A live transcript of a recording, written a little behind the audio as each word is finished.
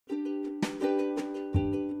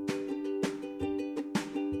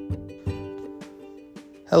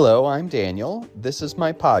Hello, I'm Daniel. This is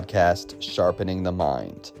my podcast, Sharpening the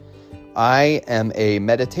Mind. I am a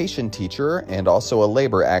meditation teacher and also a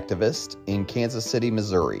labor activist in Kansas City,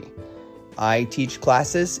 Missouri. I teach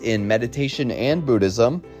classes in meditation and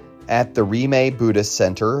Buddhism at the Rimei Buddhist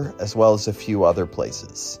Center, as well as a few other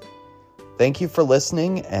places. Thank you for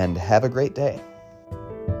listening and have a great day.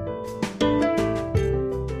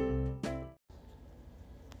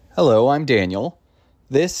 Hello, I'm Daniel.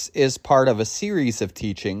 This is part of a series of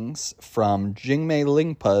teachings from Jigme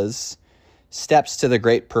Lingpa's Steps to the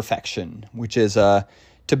Great Perfection, which is a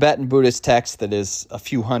Tibetan Buddhist text that is a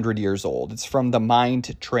few hundred years old. It's from the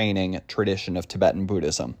mind training tradition of Tibetan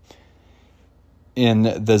Buddhism in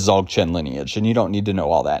the Dzogchen lineage, and you don't need to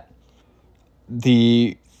know all that.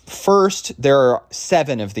 There are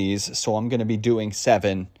 7 of these, so I'm going to be doing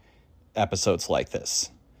 7 episodes like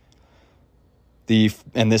this.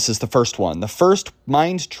 And this is the first one. The first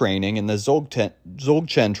mind training in the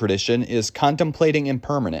Dzogchen tradition is contemplating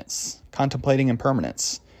impermanence.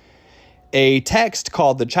 A text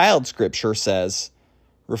called the Child Scripture says,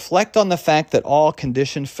 reflect on the fact that all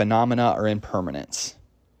conditioned phenomena are impermanent.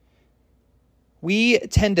 We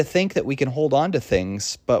tend to think that we can hold on to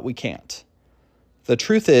things, but we can't. The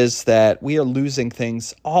truth is that we are losing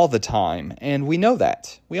things all the time, and we know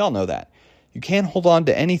that. We all know that. You can't hold on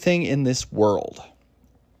to anything in this world.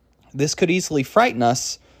 This could easily frighten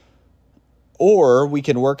us, or we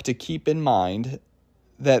can work to keep in mind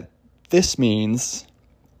that this means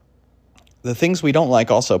the things we don't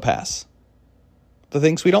like also pass. The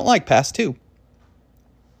things we don't like pass too.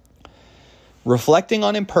 Reflecting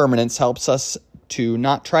on impermanence helps us to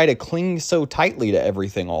not try to cling so tightly to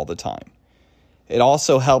everything all the time. It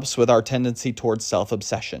also helps with our tendency towards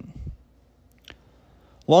self-obsession.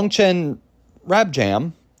 Longchen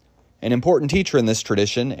Rabjam, an important teacher in this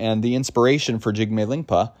tradition and the inspiration for Jigme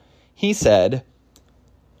Lingpa, he said,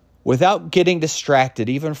 without getting distracted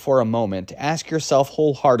even for a moment, ask yourself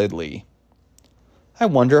wholeheartedly, I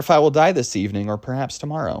wonder if I will die this evening or perhaps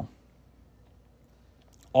tomorrow.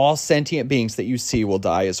 All sentient beings that you see will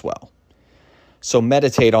die as well. So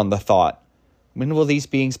meditate on the thought, when will these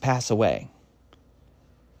beings pass away?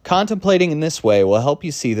 Contemplating in this way will help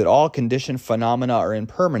you see that all conditioned phenomena are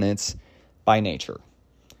impermanent by nature.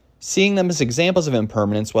 Seeing them as examples of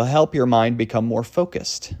impermanence will help your mind become more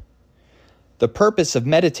focused. The purpose of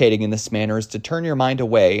meditating in this manner is to turn your mind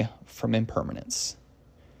away from impermanence.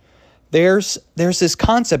 There's this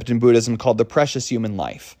concept in Buddhism called the precious human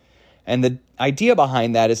life. And the idea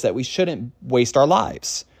behind that is that we shouldn't waste our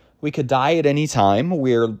lives. We could die at any time.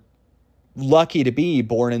 We're lucky to be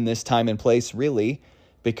born in this time and place, really,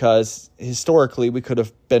 because historically we could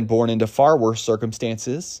have been born into far worse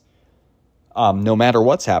circumstances. No matter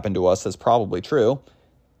what's happened to us, that's probably true.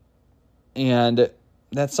 And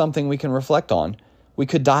that's something we can reflect on. We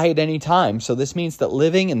could die at any time, so this means that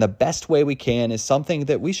living in the best way we can is something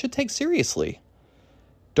that we should take seriously.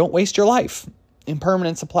 Don't waste your life.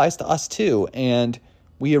 Impermanence applies to us too, and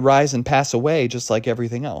we arise and pass away just like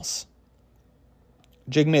everything else.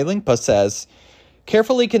 Jigme Lingpa says,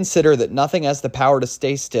 carefully consider that nothing has the power to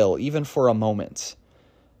stay still, even for a moment.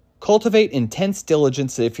 Cultivate intense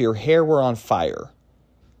diligence if your hair were on fire.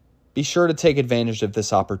 Be sure to take advantage of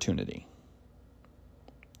this opportunity.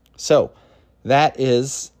 So, that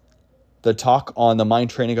is the talk on the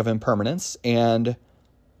mind training of impermanence, and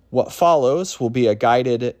what follows will be a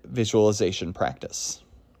guided visualization practice.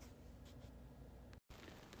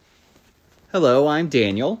 Hello, I'm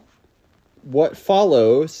Daniel. What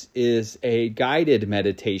follows is a guided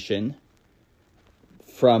meditation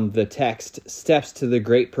from the text Steps to the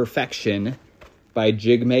Great Perfection by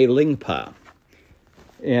Jigme Lingpa.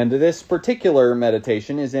 And this particular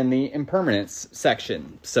meditation is in the impermanence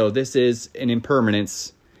section. So this is an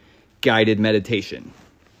impermanence guided meditation.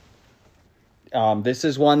 This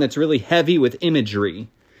is one that's really heavy with imagery.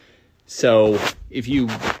 So if you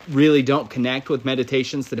really don't connect with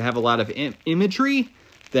meditations that have a lot of imagery,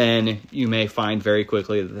 then you may find very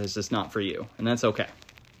quickly that this is not for you. And that's okay.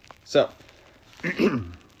 So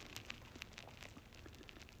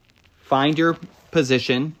find your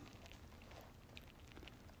position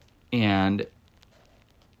and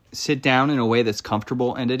sit down in a way that's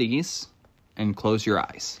comfortable and at ease, and close your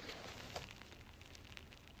eyes.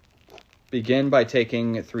 Begin by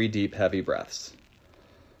taking 3 deep, heavy breaths.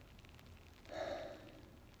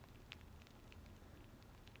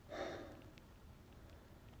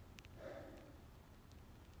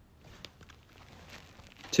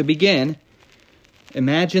 To begin,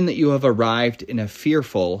 imagine that you have arrived in a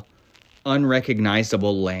fearful,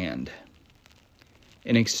 unrecognizable land.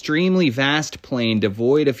 An extremely vast plain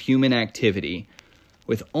devoid of human activity,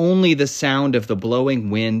 with only the sound of the blowing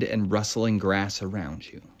wind and rustling grass around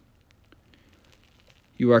you.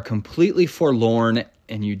 You are completely forlorn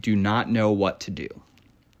and you do not know what to do.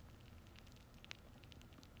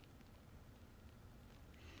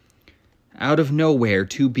 Out of nowhere,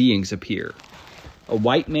 two beings appear, a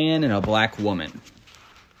white man and a black woman.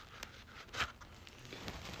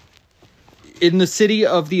 In the city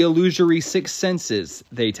of the illusory six senses,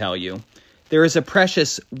 they tell you, there is a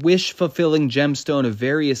precious, wish-fulfilling gemstone of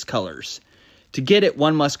various colors. To get it,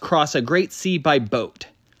 one must cross a great sea by boat.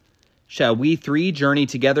 Shall we three journey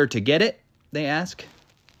together to get it? They ask.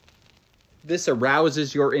 This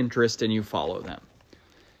arouses your interest and you follow them.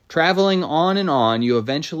 Traveling on and on, you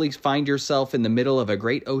eventually find yourself in the middle of a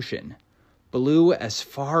great ocean, blue as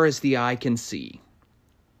far as the eye can see.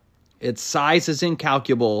 Its size is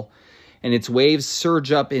incalculable, and its waves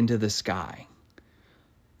surge up into the sky.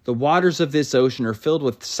 The waters of this ocean are filled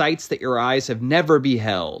with sights that your eyes have never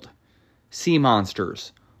beheld. Sea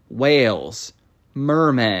monsters, whales,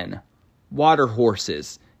 mermen, water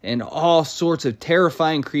horses, and all sorts of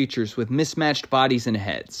terrifying creatures with mismatched bodies and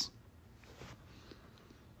heads.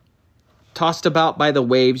 Tossed about by the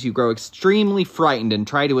waves, you grow extremely frightened and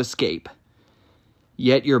try to escape.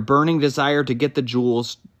 Yet your burning desire to get the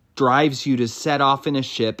jewels drives you to set off in a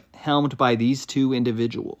ship helmed by these two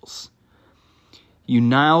individuals. You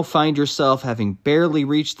now find yourself having barely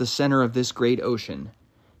reached the center of this great ocean,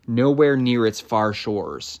 nowhere near its far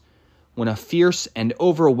shores, when a fierce and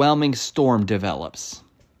overwhelming storm develops.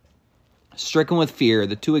 Stricken with fear,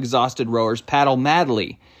 the two exhausted rowers paddle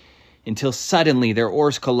madly until suddenly their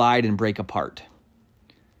oars collide and break apart.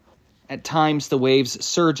 At times, the waves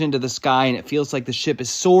surge into the sky and it feels like the ship is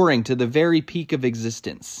soaring to the very peak of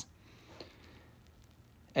existence.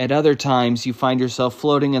 At other times, you find yourself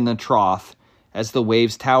floating in the trough as the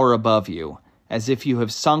waves tower above you, as if you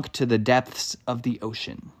have sunk to the depths of the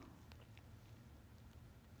ocean.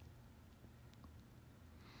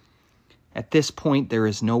 At this point, there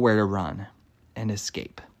is nowhere to run and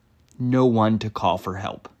escape, no one to call for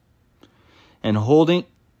help, and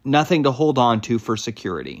nothing to hold on to for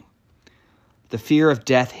security. The fear of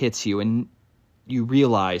death hits you, and you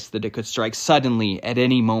realize that it could strike suddenly at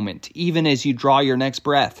any moment, even as you draw your next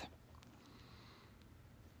breath.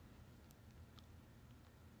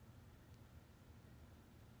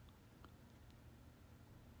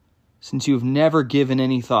 Since you have never given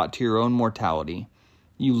any thought to your own mortality,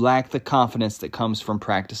 you lack the confidence that comes from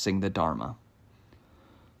practicing the Dharma.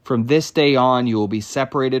 From this day on, you will be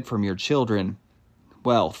separated from your children,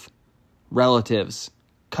 wealth, relatives,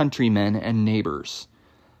 countrymen, and neighbors.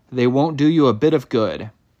 They won't do you a bit of good.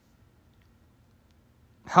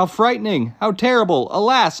 How frightening! How terrible!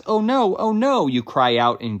 Alas! Oh no! You cry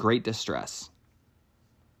out in great distress.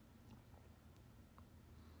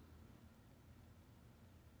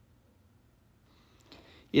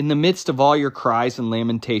 In the midst of all your cries and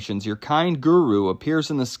lamentations, your kind guru appears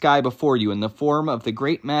in the sky before you in the form of the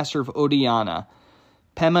great master of Odiyana,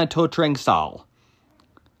 Pema Totrengsal.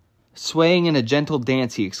 Swaying in a gentle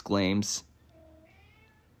dance, he exclaims,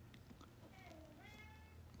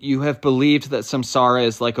 "You have believed that samsara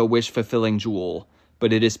is like a wish-fulfilling jewel,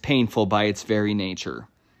 but it is painful by its very nature.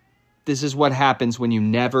 This is what happens when you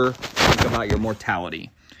never think about your mortality.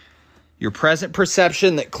 Your present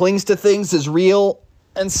perception that clings to things as real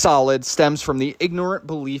and solid stems from the ignorant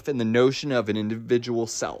belief in the notion of an individual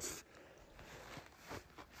self.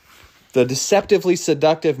 The deceptively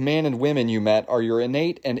seductive men and women you met are your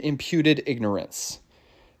innate and imputed ignorance.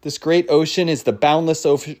 This great ocean is the boundless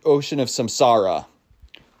ocean of samsara,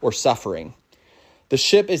 or suffering. The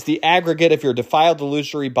ship is the aggregate of your defiled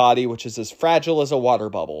illusory body, which is as fragile as a water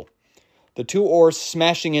bubble. The two oars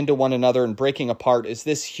smashing into one another and breaking apart is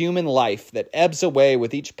this human life that ebbs away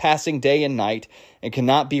with each passing day and night and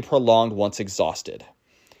cannot be prolonged once exhausted.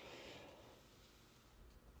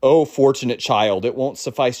 Oh, fortunate child, it won't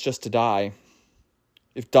suffice just to die.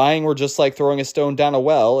 If dying were just like throwing a stone down a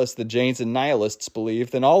well, as the Jains and nihilists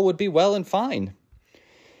believe, then all would be well and fine.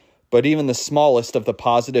 But even the smallest of the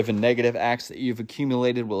positive and negative acts that you've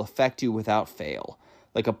accumulated will affect you without fail,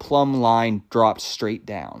 like a plumb line dropped straight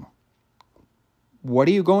down. What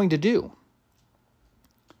are you going to do?"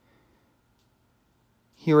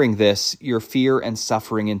 Hearing this, your fear and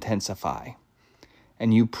suffering intensify,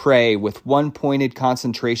 and you pray with one pointed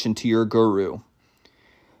concentration to your guru.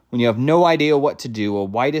 When you have no idea what to do, a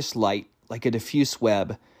whitish light, like a diffuse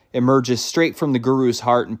web, emerges straight from the guru's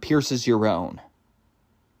heart and pierces your own.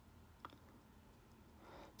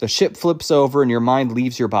 The ship flips over and your mind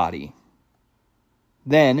leaves your body.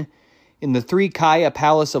 Then, in the three Kaya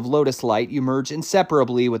palace of lotus light, you merge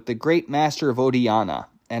inseparably with the great master of Odiyana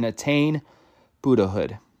and attain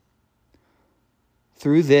Buddhahood.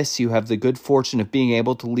 Through this, you have the good fortune of being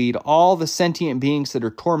able to lead all the sentient beings that are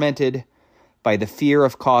tormented by the fear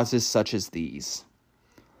of causes such as these.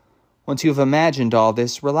 Once you have imagined all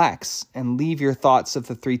this, relax and leave your thoughts of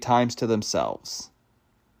the 3 times to themselves,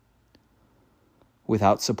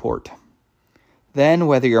 without support. Then,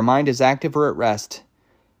 whether your mind is active or at rest,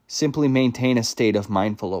 simply maintain a state of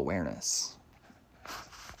mindful awareness.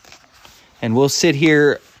 And we'll sit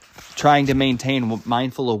here trying to maintain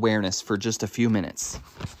mindful awareness for just a few minutes.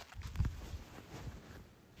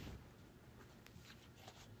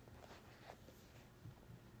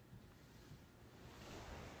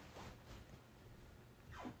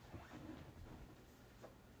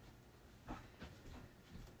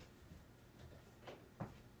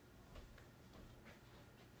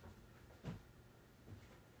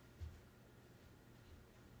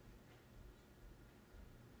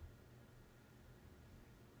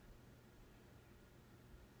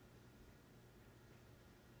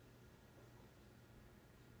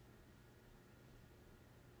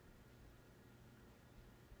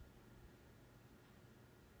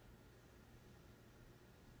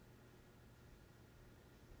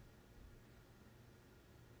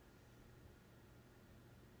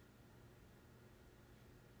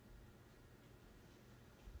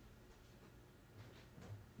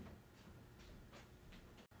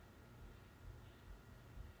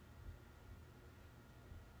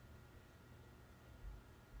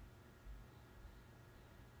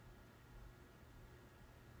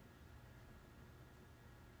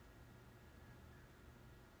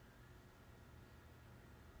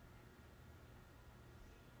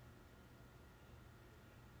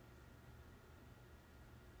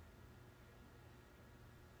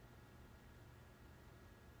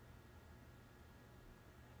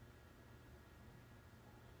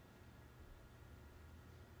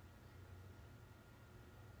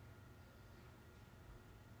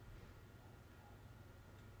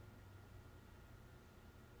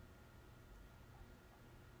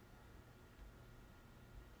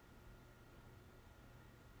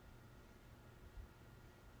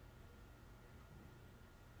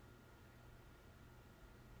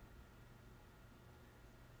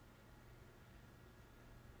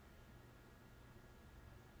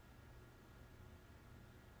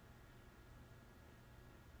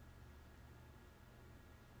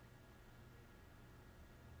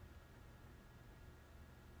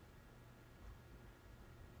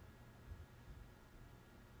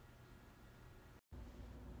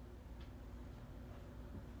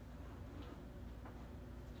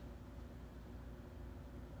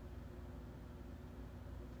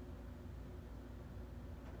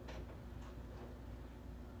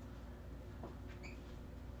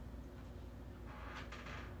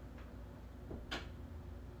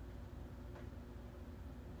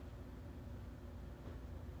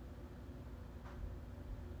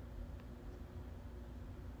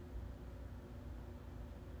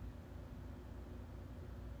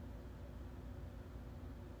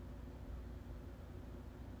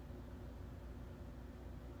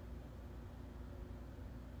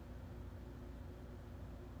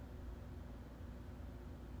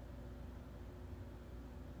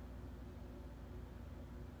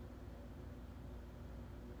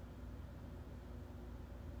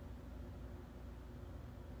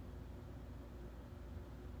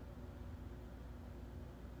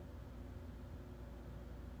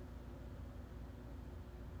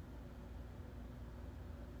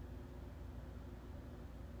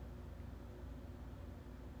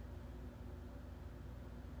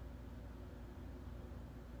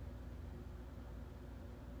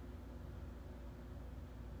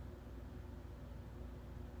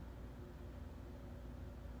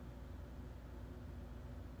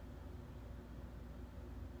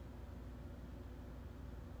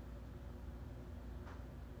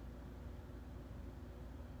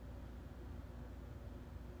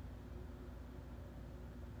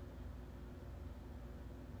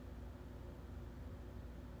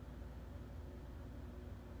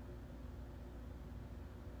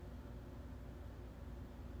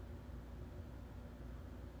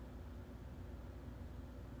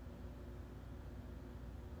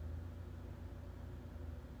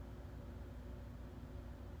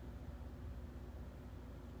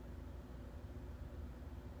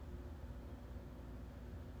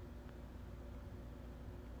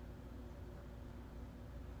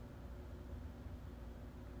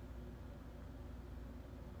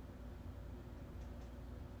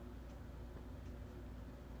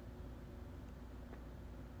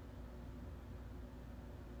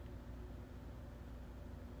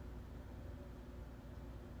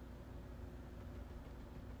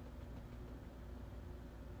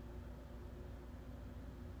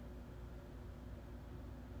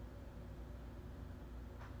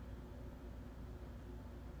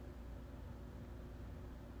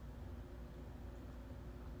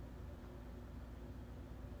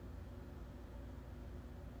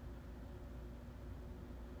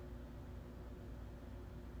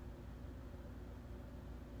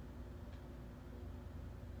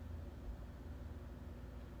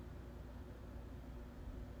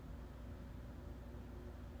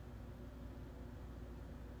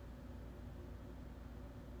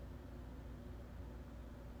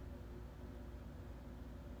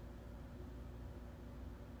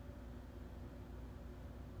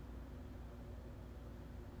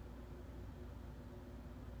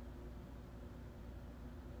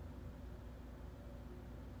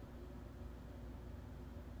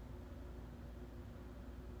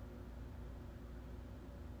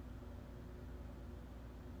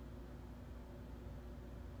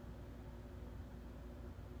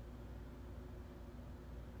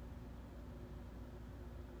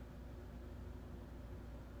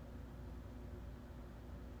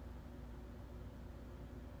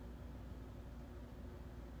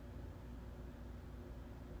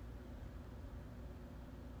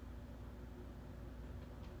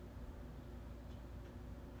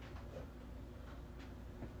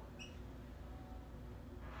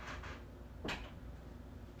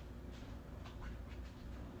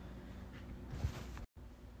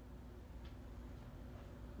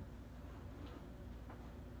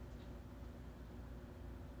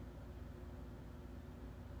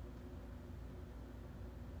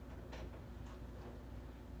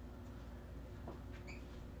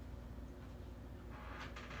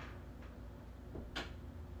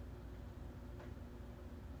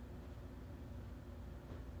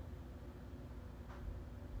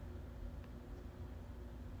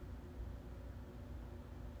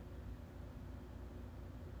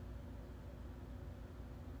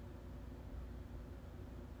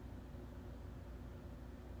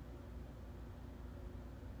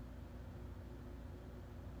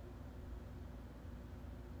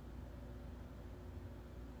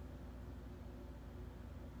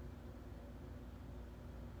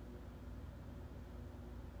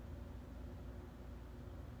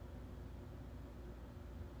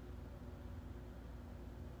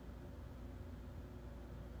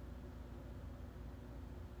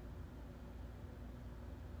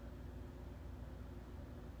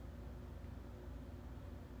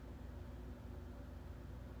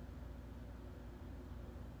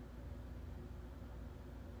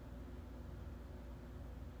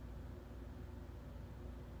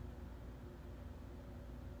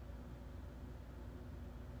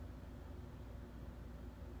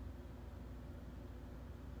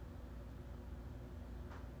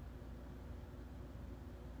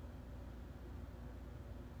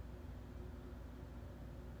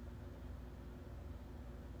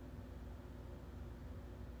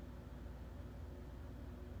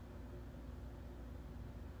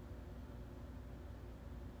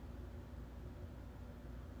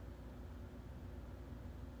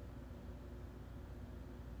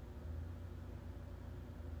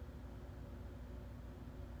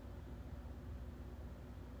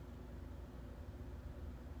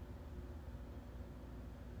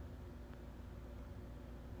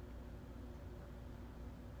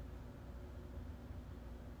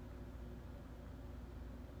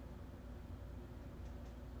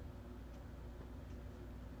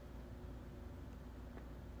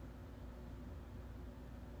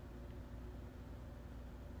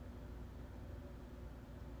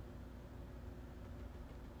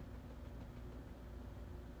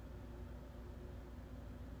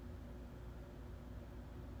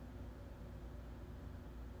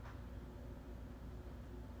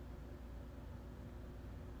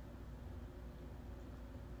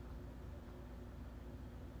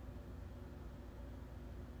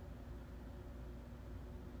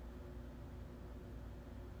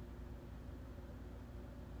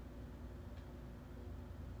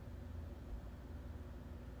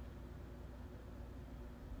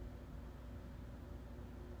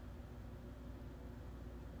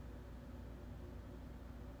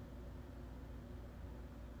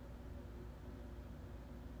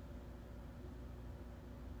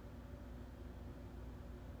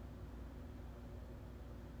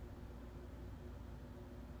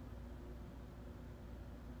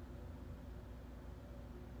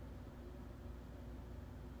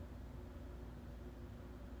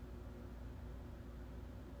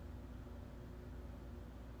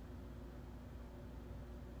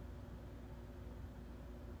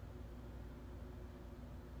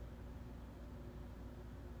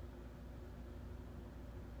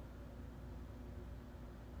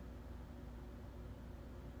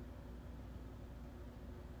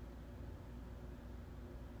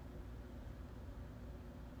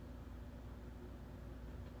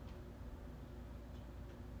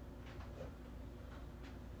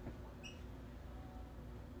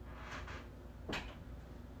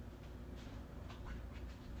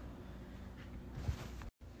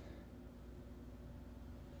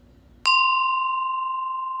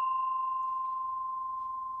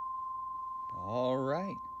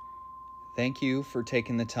 Thank you for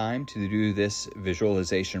taking the time to do this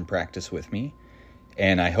visualization practice with me,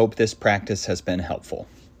 and I hope this practice has been helpful.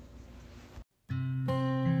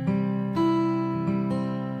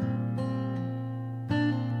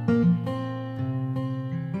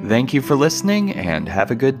 Thank you for listening, and have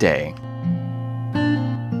a good day.